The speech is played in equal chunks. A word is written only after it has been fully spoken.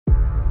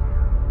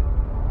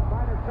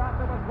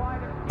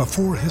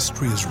Before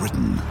history is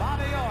written,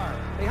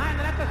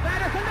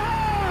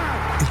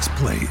 it's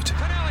played.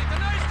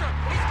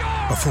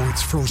 Before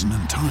it's frozen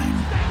in time,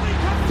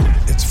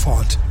 it's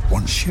fought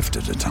one shift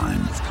at a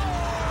time.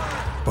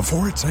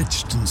 Before it's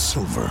etched in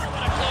silver,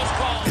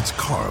 it's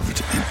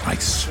carved in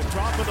ice.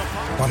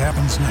 What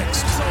happens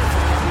next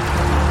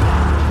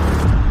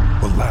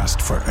will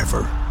last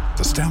forever.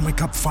 The Stanley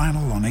Cup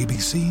Final on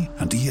ABC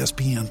and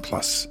ESPN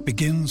Plus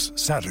begins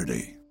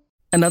Saturday.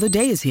 Another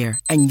day is here,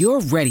 and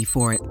you're ready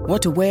for it.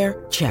 What to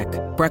wear? Check.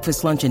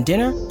 Breakfast, lunch, and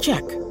dinner?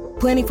 Check.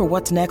 Planning for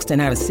what's next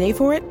and how to save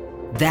for it?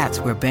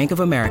 That's where Bank of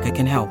America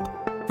can help.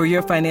 For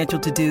your financial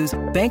to-dos,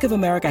 Bank of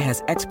America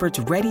has experts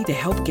ready to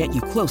help get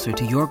you closer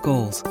to your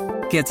goals.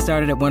 Get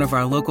started at one of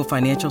our local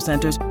financial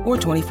centers or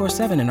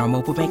 24/7 in our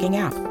mobile banking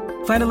app.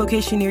 Find a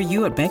location near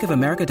you at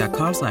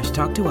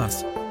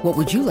bankofamerica.com/talktous. What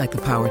would you like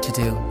the power to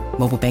do?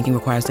 Mobile banking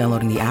requires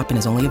downloading the app and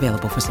is only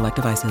available for select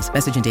devices.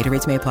 Message and data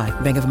rates may apply.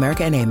 Bank of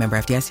America NA, member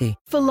FDIC.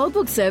 For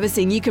logbook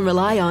servicing you can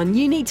rely on,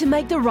 you need to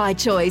make the right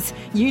choice.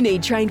 You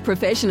need trained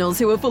professionals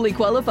who are fully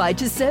qualified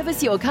to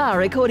service your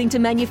car according to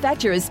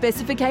manufacturer's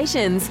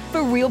specifications.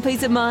 For real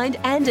peace of mind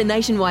and a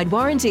nationwide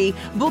warranty,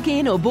 book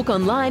in or book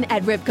online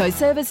at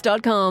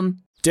repcoservice.com.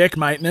 Deck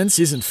maintenance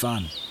isn't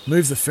fun.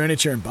 Move the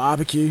furniture and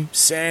barbecue,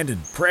 sand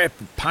and prep,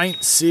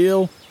 paint,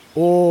 seal,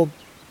 or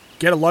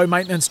get a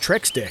low-maintenance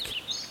Trex deck.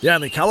 The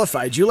only colour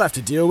fade you'll have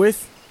to deal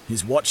with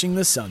is watching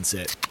the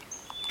sunset.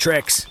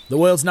 Trex, the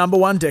world's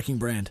 #1 decking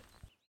brand.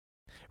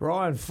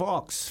 Ryan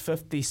Fox,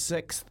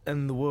 56th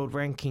in the world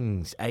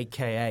rankings,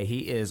 a.k.a.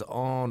 he is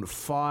on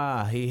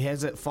fire. He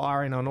has it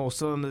firing on all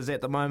cylinders at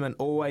the moment,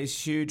 always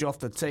huge off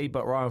the tee,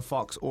 but Ryan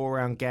Fox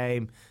all-round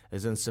game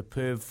is in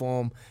superb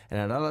form. And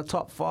another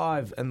top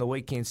 5 in the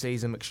weekend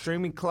season,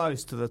 extremely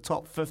close to the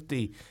top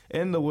 50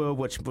 in the world,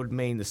 which would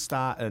mean the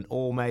start in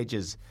all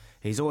majors.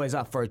 He's always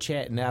up for a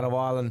chat in out of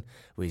Ireland,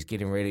 where he's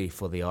getting ready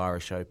for the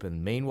Irish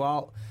Open.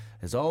 Meanwhile,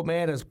 his old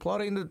man is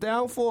plotting the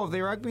downfall of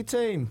their rugby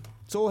team.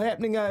 It's all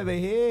happening over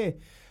here.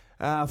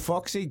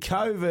 Foxy,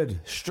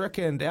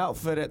 COVID-stricken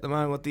outfit at the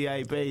moment with the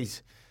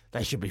ABs.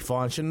 They should be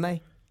fine, shouldn't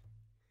they?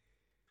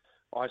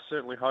 I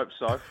certainly hope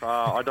so.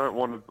 I don't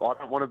want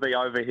to be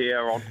over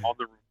here on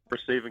the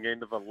receiving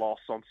end of a loss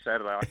on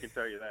Saturday. I can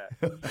tell you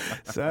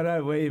that. So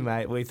don't we,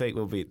 mate. We think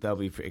they'll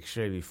be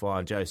extremely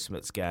fine. Joe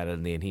Smith's going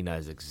in there, and he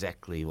knows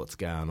exactly what's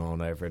going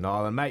on over in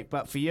Ireland, mate.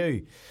 But for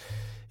you,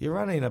 you're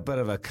running a bit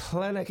of a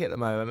clinic at the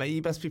moment, mate.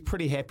 You must be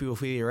pretty happy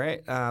with where you're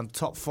at.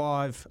 Top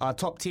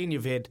 10.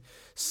 You've had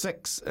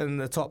 6 in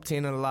the top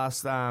 10 in the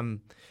last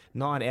 9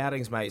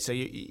 outings, mate. So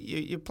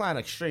you're playing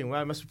extreme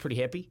well. You must be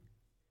pretty happy.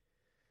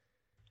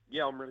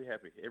 Yeah, I'm really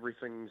happy.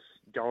 Everything's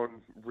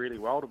going really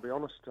well, to be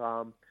honest,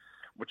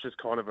 which is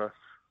kind of a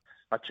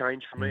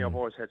change for me. I've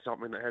always had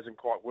something that hasn't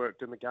quite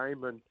worked in the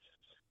game, and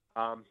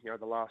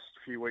the last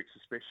few weeks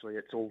especially,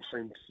 it's all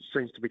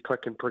seems to be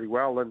clicking pretty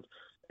well. And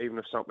even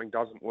if something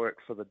doesn't work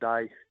for the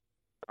day,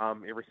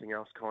 everything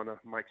else kind of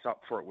makes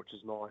up for it, which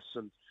is nice.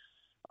 And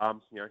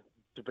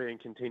to be in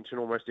contention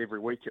almost every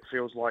week, it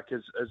feels like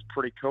is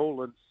pretty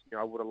cool. And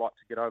I would have liked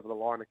to get over the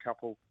line a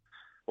couple,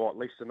 or at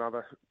least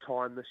another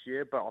time this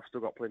year, but I've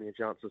still got plenty of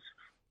chances.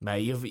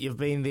 Mate, you've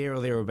been there or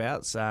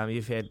thereabouts.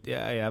 You've had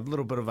a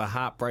little bit of a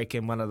heartbreak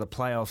in one of the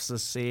playoffs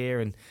this year,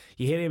 and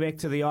you're heading back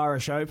to the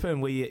Irish Open,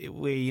 where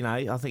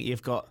I think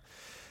you've got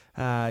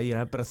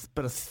but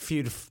a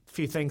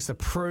few things to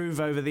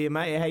prove over there,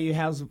 mate.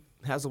 How's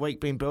the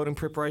week been building?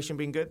 Preparation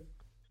been good?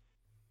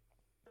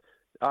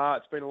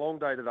 It's been a long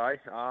day today.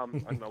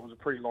 And it was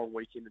a pretty long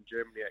weekend in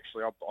Germany,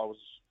 actually. I was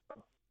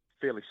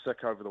fairly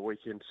sick over the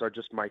weekend, so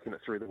just making it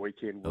through the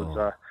weekend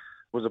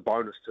was a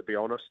bonus, to be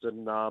honest.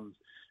 And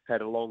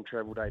had a long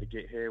travel day to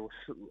get here.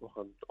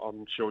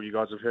 I'm sure you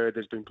guys have heard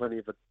there's been plenty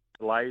of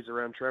delays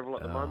around travel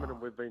at the moment, and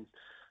we've been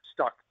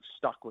stuck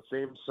with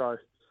them. So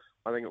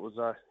I think it was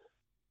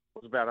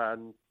about a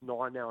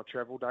 9-hour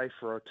travel day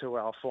for a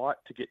 2-hour flight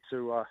to get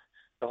to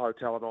the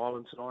hotel in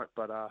Ireland tonight.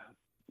 But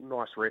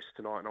nice rest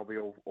tonight, and I'll be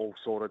all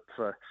sorted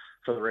for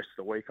the rest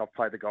of the week. I've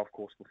played the golf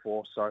course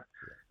before, so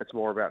it's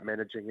more about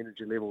managing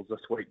energy levels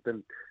this week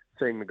than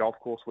seeing the golf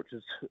course, which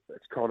is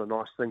it's kind of a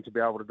nice thing to be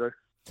able to do.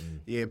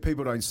 Yeah,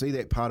 people don't see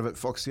that part of it,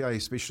 Foxy,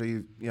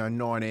 especially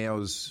 9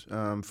 hours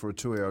for a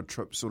 2-hour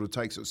trip sort of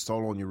takes its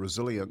toll on your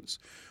resilience.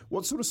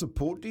 What sort of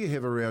support do you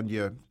have around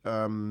you?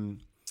 Do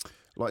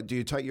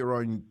you take your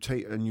own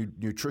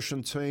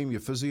nutrition team, your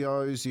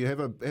physios? Do you have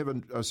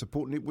a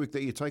support network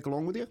that you take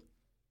along with you?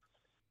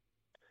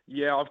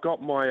 Yeah, I've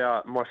got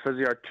my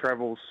physio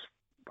travels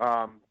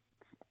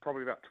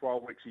probably about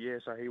 12 weeks a year.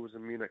 So he was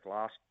in Munich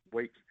last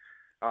week.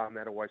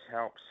 That always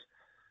helps.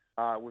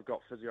 We've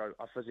got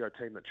a physio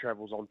team that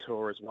travels on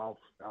tour as well,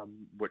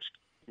 which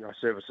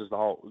services the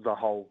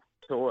whole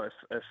tour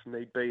if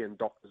need be, and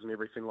doctors and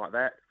everything like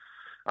that.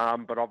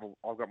 But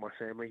I've got my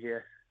family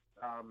here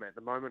at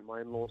the moment. My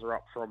in-laws are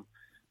up from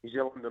New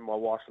Zealand, and my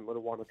wife and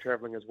little one are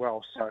travelling as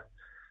well. So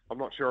I'm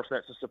not sure if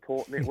that's a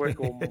support network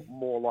or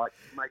more like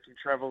making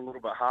travel a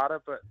little bit harder.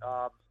 But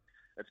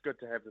it's good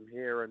to have them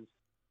here, and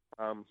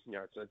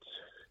it's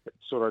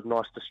sort of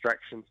nice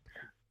distraction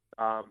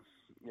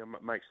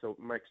makes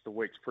the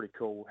weeks pretty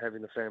cool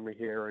having the family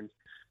here, and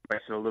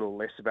makes it a little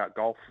less about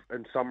golf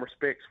in some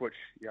respects, which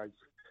you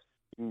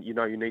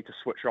need to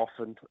switch off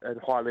in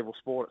high level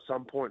sport at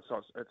some point.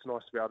 So it's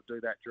nice to be able to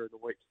do that during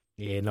the week.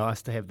 Yeah,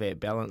 nice to have that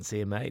balance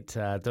here, mate.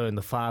 Doing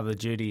the father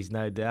duties,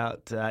 no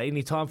doubt.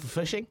 Any time for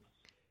fishing?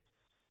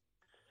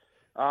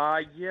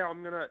 Yeah,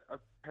 I'm gonna.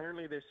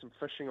 Apparently, there's some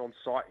fishing on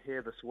site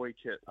here this week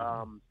at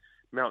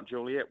Mount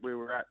Juliet, where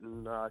we're at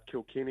in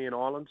Kilkenny and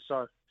Ireland.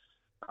 So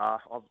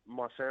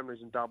my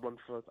family's in Dublin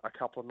for a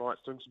couple of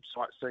nights doing some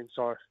sightseeing.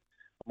 So I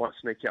might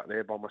sneak out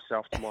there by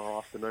myself tomorrow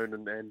afternoon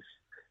and then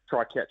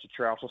try catch a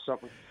trout or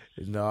something.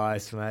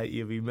 Nice, mate.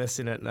 You'll be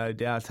missing it, no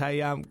doubt.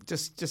 Hey,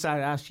 just I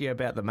ask you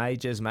about the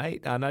majors,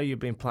 mate. I know you've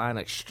been playing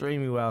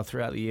extremely well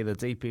throughout the year. The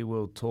DP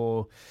World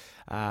Tour,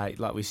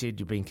 like we said,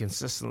 you've been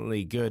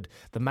consistently good.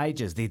 The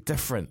majors, they're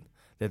different.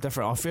 They're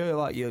different. I feel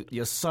like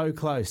you're so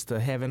close to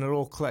having it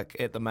all click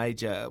at the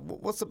major.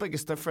 What's the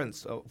biggest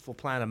difference for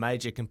playing a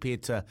major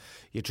compared to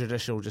your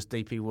traditional just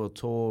DP World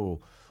Tour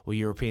or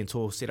European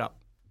Tour setup?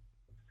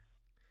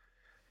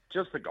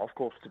 Just the golf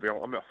course, to be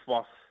honest.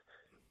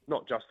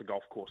 Not just the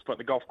golf course, but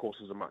the golf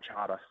courses are much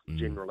harder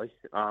generally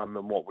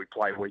than what we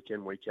play week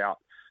in, week out.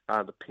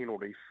 The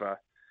penalty for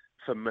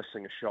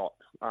missing a shot,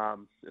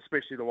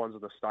 especially the ones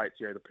in the States,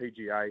 the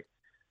PGA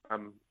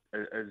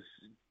is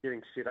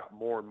getting set up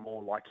more and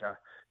more like a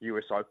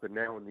US Open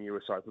now, and the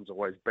US Open's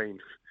always been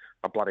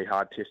a bloody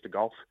hard test of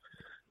golf.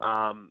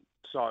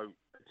 So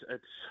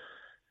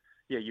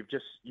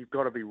you've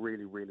got to be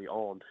really, really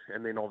on,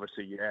 and then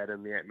obviously you add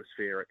in the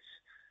atmosphere.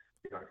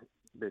 It's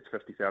there's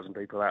 50,000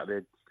 people out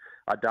there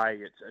a day.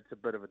 It's a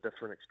bit of a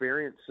different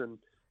experience, and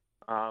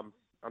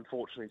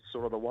unfortunately,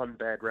 sort of the one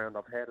bad round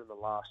I've had in the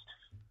last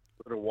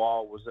little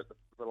while was at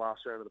the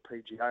last round of the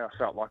PGA. I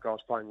felt like I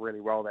was playing really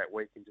well that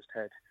week and just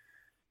had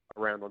a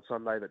round on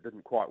Sunday that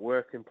didn't quite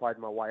work and played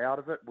my way out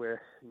of it.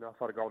 Where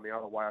if I'd have gone the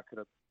other way,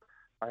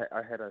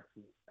 I had a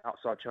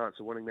outside chance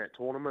of winning that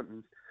tournament.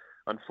 And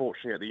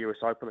unfortunately, at the US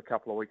Open a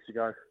couple of weeks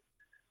ago,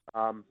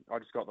 I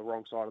just got the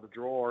wrong side of the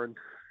draw and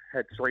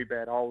had 3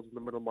 bad holes in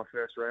the middle of my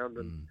first round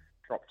and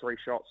dropped 3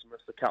 shots and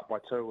missed the cut by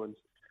 2. And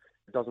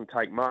it doesn't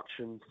take much.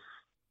 And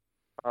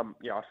I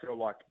feel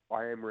like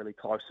I am really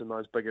close in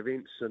those big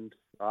events, and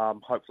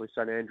hopefully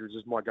St Andrews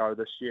is my go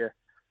this year.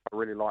 I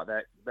really like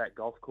that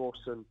golf course,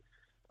 and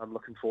I'm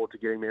looking forward to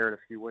getting there in a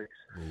few weeks.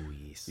 Oh,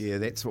 yes. Yeah,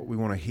 that's what we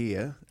want to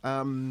hear.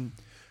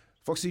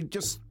 Foxy,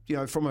 just,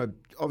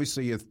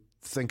 obviously you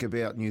think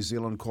about New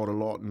Zealand quite a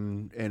lot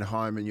and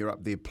home, and you're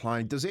up there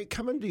playing. Does that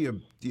come into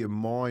your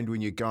mind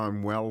when you're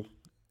going well,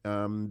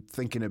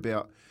 thinking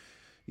about,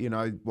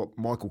 what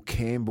Michael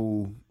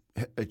Campbell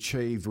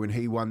achieved when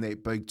he won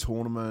that big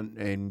tournament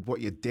and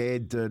what your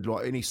dad did,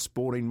 like any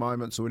sporting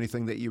moments or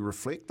anything that you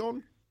reflect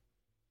on?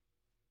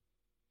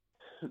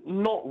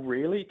 Not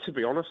really, to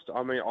be honest.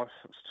 I mean, I've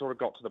sort of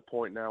got to the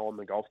point now on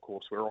the golf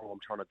course where all I'm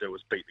trying to do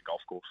is beat the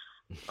golf course.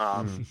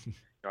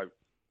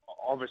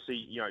 Obviously,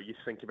 you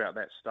think about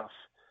that stuff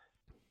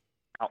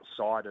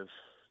outside of,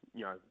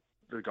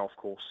 the golf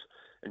course,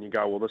 and you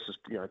go, well, this is,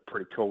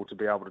 pretty cool to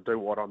be able to do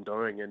what I'm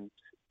doing and,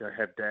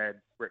 have Dad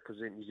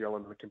represent New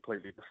Zealand in a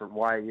completely different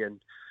way,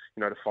 and,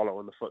 to follow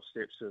in the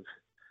footsteps of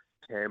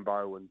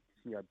Cambo and,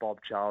 Bob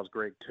Charles,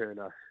 Greg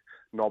Turner,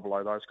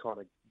 Nobilo, those kind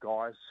of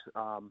guys.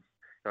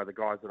 The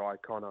guys that I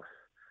kind of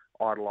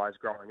idolised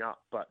growing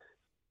up. But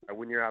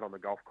when you're out on the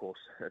golf course,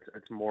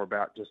 it's more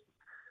about just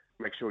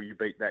make sure you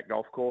beat that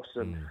golf course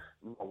and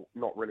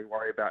not really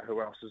worry about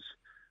who else is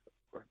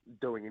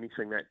doing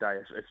anything that day.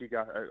 If you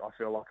go, I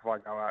feel like if I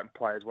go out and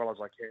play as well as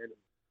I can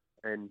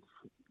and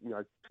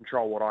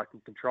control what I can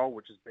control,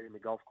 which is being the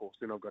golf course,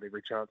 then I've got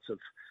every chance of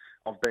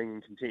being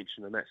in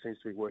contention, and that seems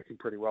to be working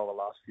pretty well the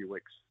last few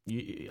weeks.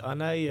 I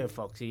know you,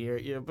 Foxy.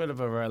 You're a bit of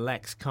a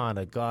relaxed kind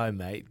of guy,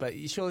 mate, but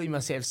you surely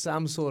must have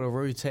some sort of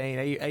routine.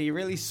 Are you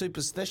really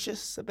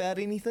superstitious about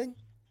anything?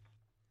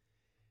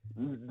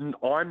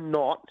 I'm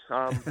not.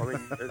 I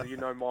mean,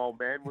 my old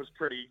man was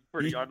pretty.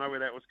 I know where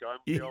that was going.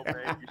 The old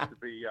man used to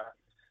be.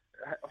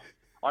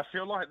 I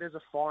feel like there's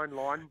a fine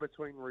line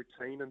between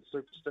routine and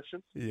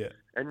superstition. Yeah.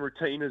 And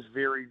routine is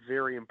very,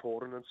 very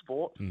important in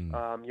sport.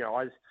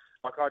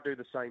 I do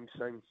the same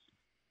thing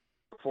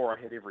before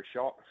I hit every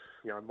shot.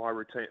 My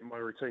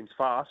routine's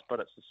fast, but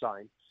it's the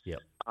same.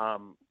 Yep.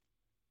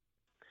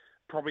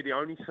 Probably the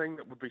only thing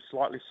that would be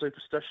slightly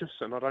superstitious,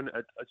 and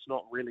it's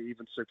not really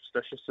even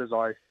superstitious, is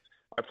I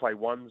play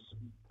 1s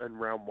in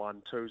round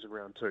 1, 2s in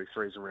round 2,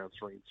 3s in round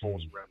 3, and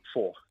 4s in round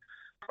 4.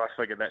 I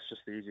figure that's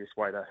just the easiest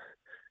way to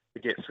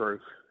get through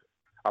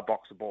a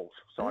box of balls.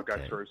 So I go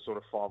through sort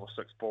of 5 or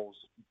 6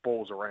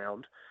 balls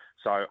around.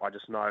 So I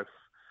just know if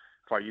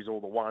I use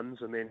all the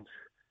 1s, and then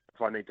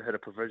if I need to hit a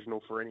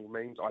provisional for any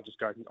means, I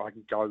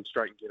can go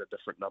straight and get a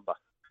different number.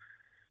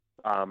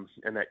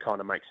 And that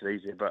kind of makes it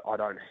easier. But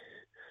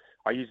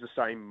I use the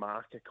same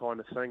marker kind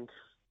of thing.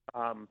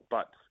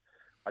 But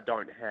I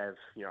don't have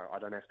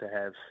to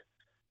have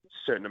a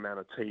certain amount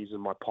of teas in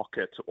my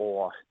pocket,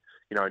 or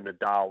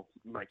Nadal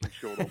making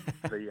sure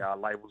the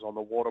labels on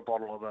the water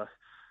bottle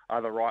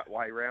are the right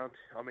way round.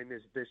 I mean,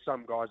 there's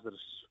some guys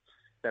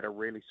that are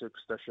really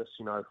superstitious.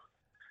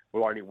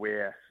 Will only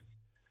wear,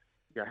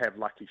 have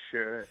lucky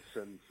shirts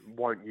and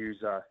won't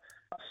use a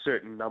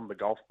certain number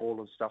golf ball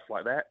and stuff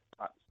like that.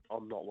 But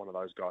I'm not one of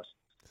those guys.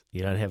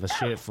 You don't have a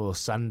shirt for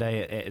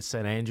Sunday at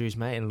St Andrews,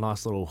 mate, and a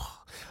nice little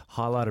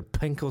highlighted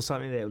pink or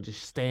something that will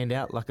just stand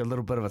out like a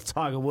little bit of a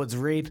Tiger Woods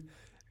red?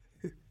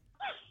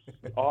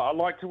 I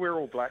like to wear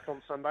all black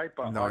on Sunday,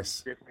 but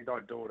Nice. I definitely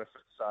don't do it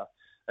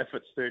if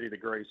it's 30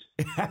 degrees.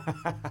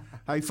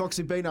 Hey,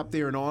 Foxy, been up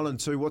there in Ireland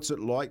too. What's it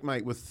like,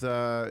 mate, with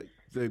the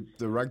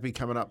rugby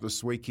coming up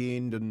this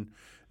weekend? And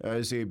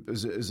is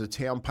the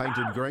town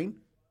painted green?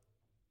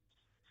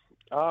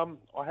 I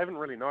haven't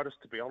really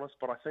noticed, to be honest,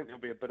 but I think there'll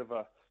be a bit of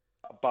a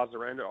buzz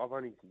around it. I've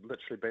only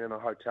literally been in a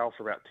hotel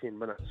for about 10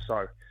 minutes,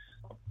 so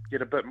I'll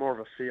get a bit more of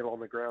a feel on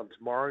the ground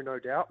tomorrow, no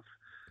doubt.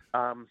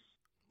 I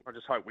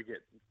just hope we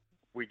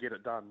get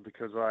it done,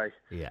 because I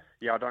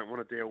don't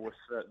want to deal with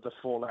the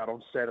fallout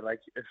on Saturday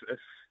if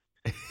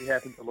we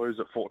happen to lose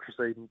at Fortress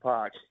Eden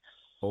Park.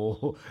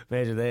 Oh,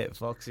 imagine that.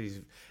 Foxy's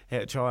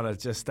trying to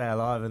just stay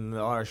alive in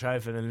the Irish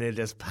Open, and they're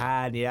just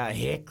parring you out,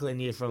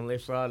 heckling you from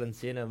left, right and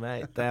centre,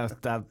 mate. They're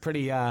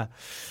pretty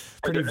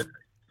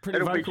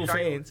vocal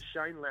fans.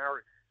 Shane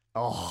Lowry.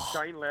 Oh.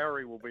 Shane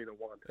Lowry will be the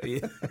one.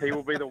 Yeah. He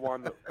will be the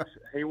one.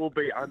 He will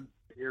be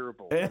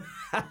unbearable.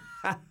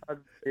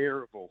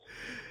 Unbearable.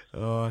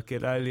 Oh, I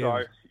can only...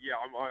 So,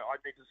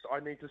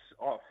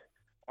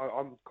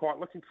 I'm quite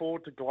looking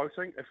forward to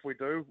gloating if we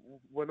do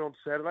win on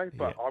Saturday,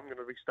 but I'm going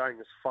to be staying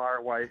as far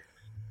away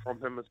from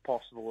him as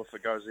possible if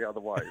it goes the other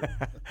way.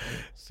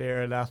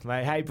 Fair enough,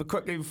 mate. Hey, but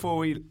quickly before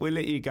we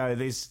let you go,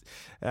 there's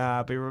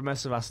be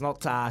remiss of us not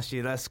to ask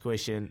you this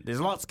question.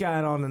 There's lots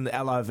going on in the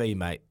LIV,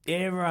 mate.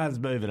 Everyone's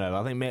moving over.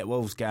 I think Matt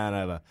Wolf's going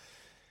over.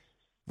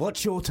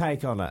 What's your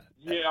take on it?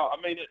 Yeah, I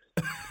mean,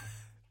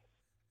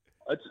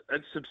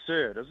 it's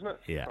absurd, isn't it?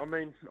 Yeah. I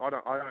mean, I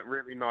don't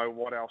really know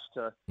what else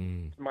to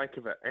make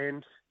of it.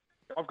 And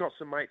I've got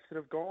some mates that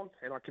have gone,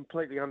 and I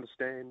completely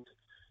understand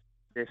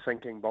their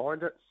thinking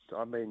behind it.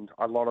 I mean,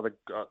 a lot of the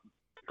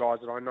guys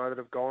that I know that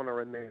have gone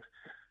are in their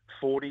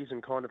 40s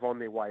and kind of on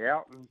their way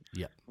out and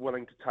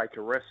willing to take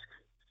a risk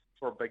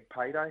for a big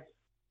payday.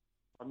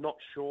 I'm not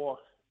sure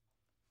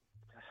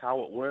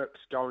how it works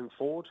going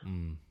forward.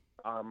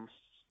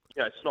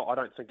 It's not. I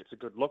don't think it's a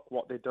good look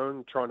what they're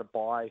doing, trying to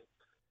buy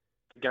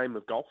a game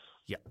of golf.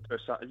 Yeah.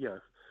 It's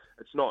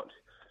not.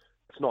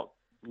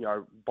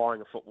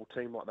 Buying a football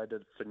team like they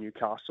did for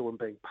Newcastle and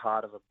being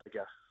part of a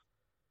bigger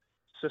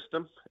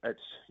system. It's,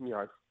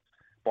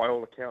 by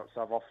all accounts,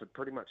 I've offered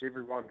pretty much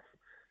everyone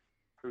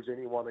who's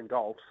anyone in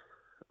golf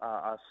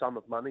a sum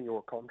of money or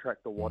a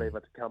contract or whatever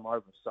to come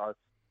over. So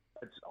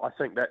I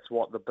think that's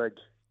what the big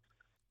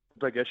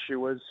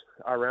issue is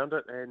around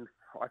it. And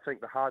I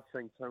think the hard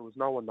thing too is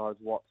no one knows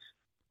what's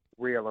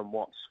real and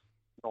what's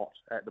not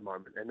at the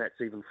moment, and that's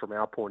even from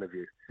our point of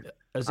view.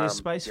 Is there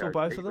space for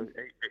both of them?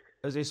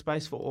 Is there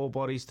space for all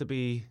bodies to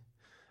be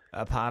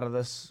a part of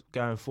this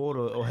going forward,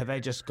 or have they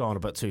just gone a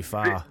bit too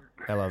far,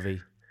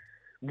 LIV?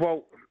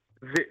 Well,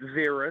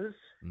 there is,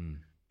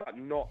 but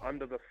not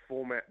under the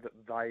format that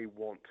they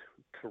want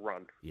to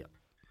run. Yeah.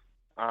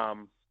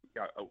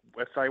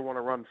 If they want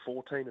to run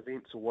 14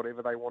 events or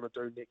whatever they want to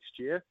do next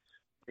year,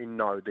 then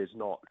no, there's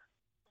not.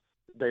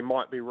 There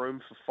might be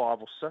room for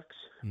 5 or 6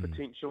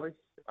 potentially.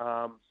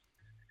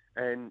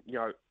 And,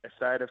 if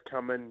they'd have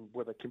come in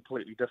with a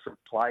completely different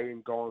play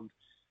and gone,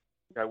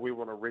 we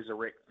want to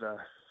resurrect the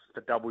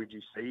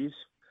WGCs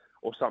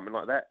or something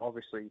like that.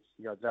 Obviously,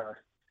 there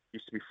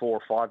used to be 4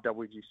 or 5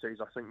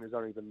 WGCs. I think there's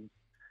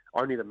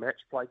only the match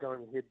play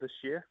going ahead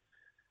this year.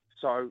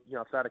 So,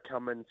 if they'd have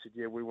come in and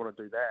said, we want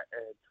to do that,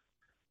 and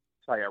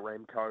say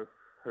Aramco,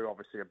 who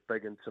obviously are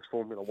big into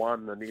Formula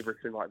One and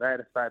everything like that,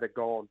 if they'd have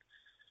gone,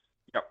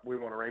 we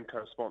want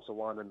Aramco to sponsor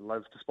one and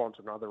Liv to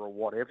sponsor another or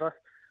whatever,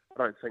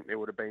 I don't think there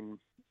would have been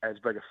as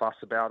big a fuss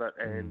about it,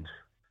 and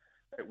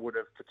it would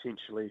have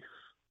potentially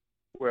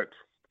worked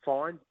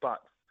fine,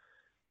 but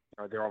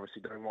they're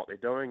obviously doing what they're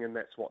doing, and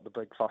that's what the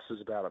big fuss is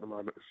about at the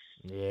moment.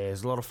 Yeah,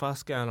 there's a lot of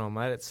fuss going on,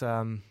 mate. It's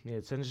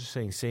it's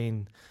interesting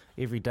seeing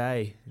every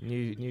day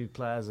new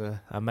players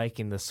are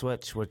making the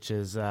switch, which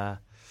is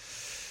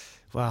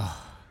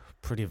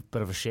pretty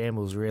bit of a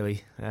shambles,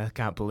 really. I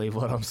can't believe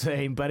what I'm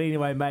seeing. But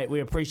anyway, mate, we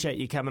appreciate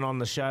you coming on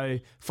the show.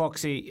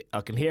 Foxy, I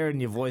can hear it in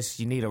your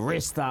voice. You need to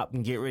rest up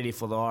and get ready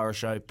for the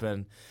Irish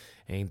Open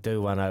and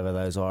do one over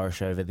those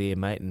Irish over there,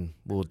 mate, and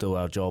we'll do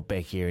our job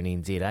back here in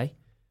NZ, eh?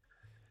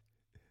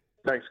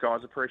 Thanks, guys.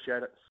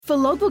 Appreciate it. For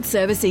logbook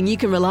servicing you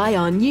can rely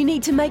on, you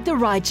need to make the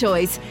right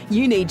choice.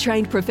 You need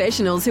trained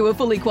professionals who are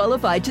fully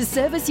qualified to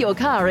service your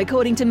car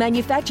according to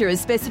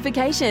manufacturer's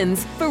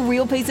specifications. For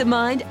real peace of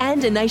mind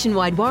and a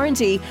nationwide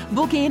warranty,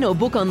 book in or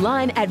book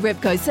online at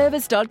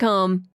repcoservice.com.